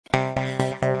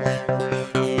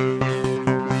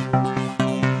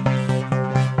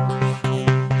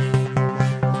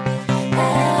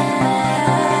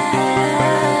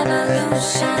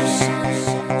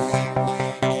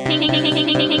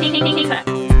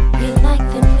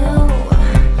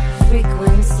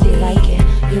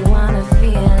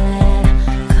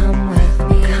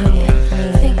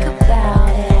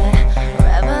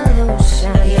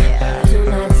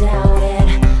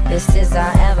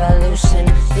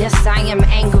am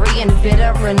angry and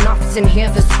bitter and often hear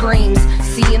the screams,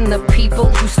 seeing the people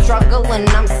who struggle, and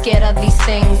I'm scared of these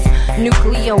things.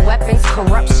 Nuclear weapons,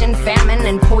 corruption, famine,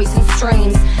 and poison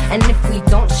streams. And if we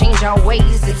don't change our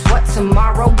ways, it's what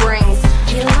tomorrow brings.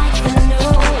 You like the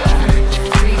new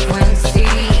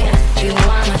frequency, you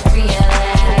wanna feel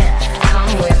it,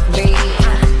 come with me,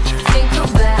 think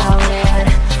about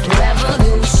it,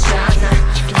 revolution,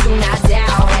 do not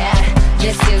doubt it,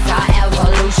 this is our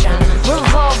evolution.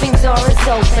 Revolving door is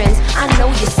open, I know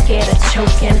you're scared of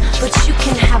choking, but you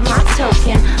can have my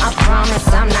token, I promise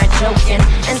I'm not joking.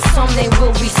 And someday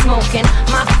we'll be smoking,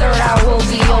 my third eye will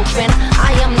be open,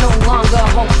 I am no longer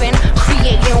hoping,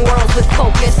 creating worlds with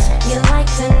focus. You like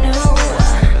the new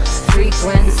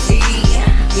frequency,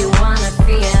 you wanna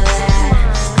feel it,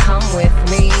 come with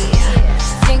me,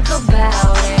 think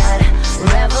about it,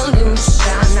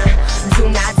 revolution, do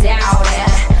not doubt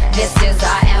it, this is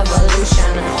our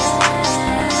evolution.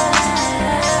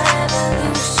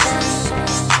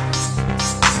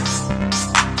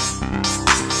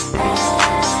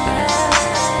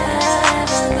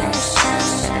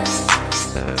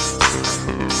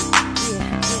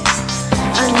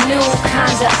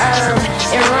 Kind of herb,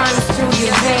 it runs through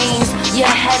your veins,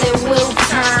 your head it will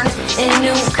turn in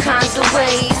new kinds of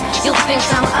ways. You'll think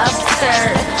I'm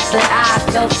absurd, but I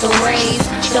felt the rays.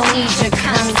 Don't need your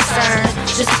concern,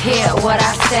 just hear what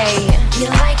I say. You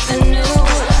like the new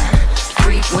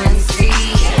frequency,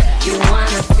 you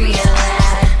wanna feel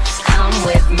it, come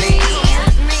with me,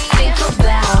 think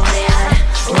about it,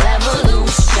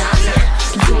 revolution,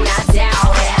 do not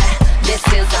doubt it, this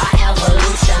is our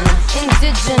evolution.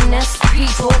 Indigenous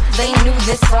people, they knew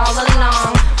this all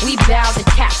along. We bow to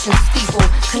cash and steeple,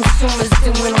 consumers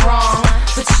doing wrong.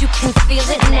 But you can feel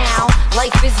it now,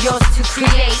 life is yours to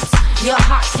create. Your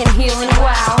heart can heal and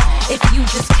wow, if you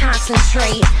just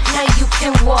concentrate. Now you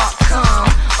can walk calm,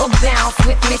 or bounce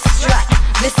with me strut.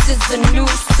 This is the new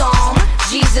song,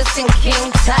 Jesus and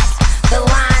King Tut. The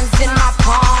lines in my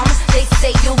palm, they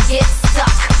say you'll get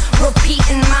stuck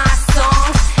repeating my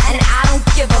songs, and I don't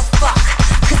give a fuck.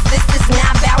 Cause this is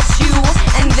not about you,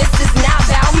 and this is not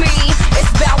about me. It's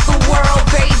about the world,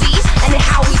 baby, and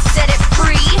how we set it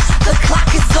free. The clock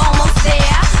is almost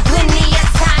there, linear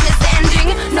time is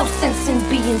ending. No sense in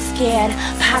being scared,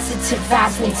 positive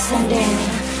vibes need sending.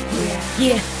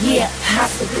 Yeah,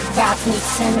 positive vibes need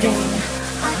sending.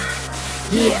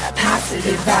 Yeah,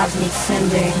 positive vibes need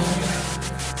sending.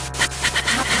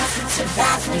 Positive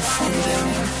vibes need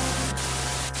sending.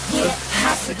 Yeah,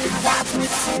 positive vibes need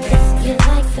sending. You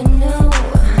like the new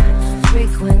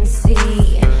frequency,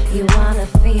 you wanna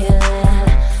feel it,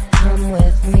 come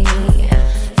with me,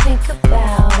 think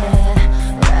about it,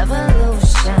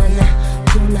 revolution,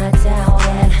 do not doubt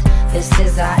it, this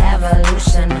is our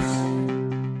evolution.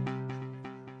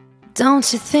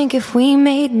 Don't you think if we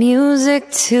made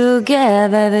music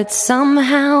together that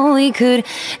somehow we could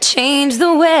change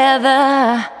the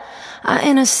weather? Our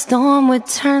inner storm would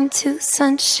turn to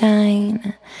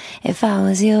sunshine if I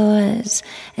was yours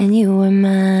and you were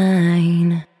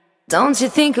mine. Don't you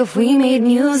think if we made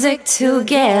music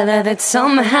together that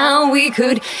somehow we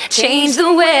could change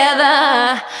the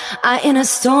weather? Our inner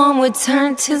storm would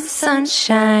turn to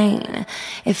sunshine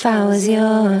if I was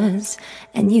yours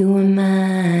and you were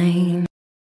mine.